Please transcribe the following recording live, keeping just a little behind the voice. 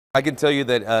I can tell you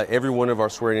that every one of our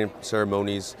swearing-in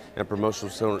ceremonies and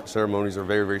promotional ceremonies are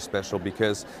very, very special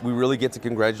because we really get to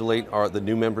congratulate the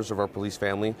new members of our police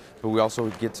family, but we also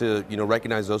get to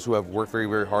recognize those who have worked very,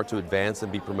 very hard to advance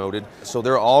and be promoted. So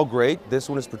they're all great. This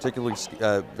one is particularly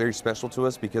very special to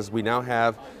us because we now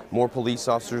have more police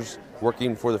officers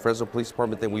working for the Fresno Police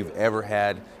Department than we've ever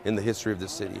had in the history of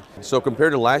this city. So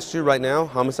compared to last year, right now,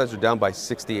 homicides are down by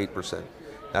 68%.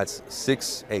 That's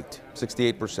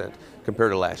 68%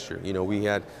 compared to last year. We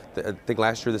had, I think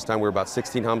last year this time we were about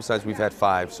 16 homicides. We've had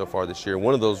 5 so far this year.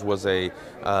 One of those was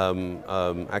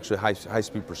actually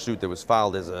high-speed pursuit that was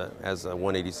filed as a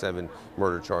 187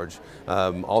 murder charge.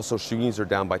 Also, shootings are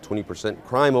down by 20%.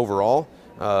 Crime overall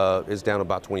is down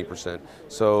about 20%.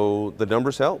 So the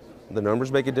numbers help. The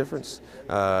numbers make a difference.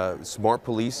 Smart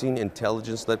policing,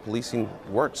 intelligence-led policing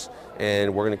works,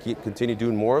 and we're going to continue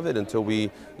doing more of it until we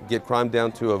get crime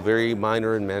down to a very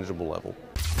minor and manageable level.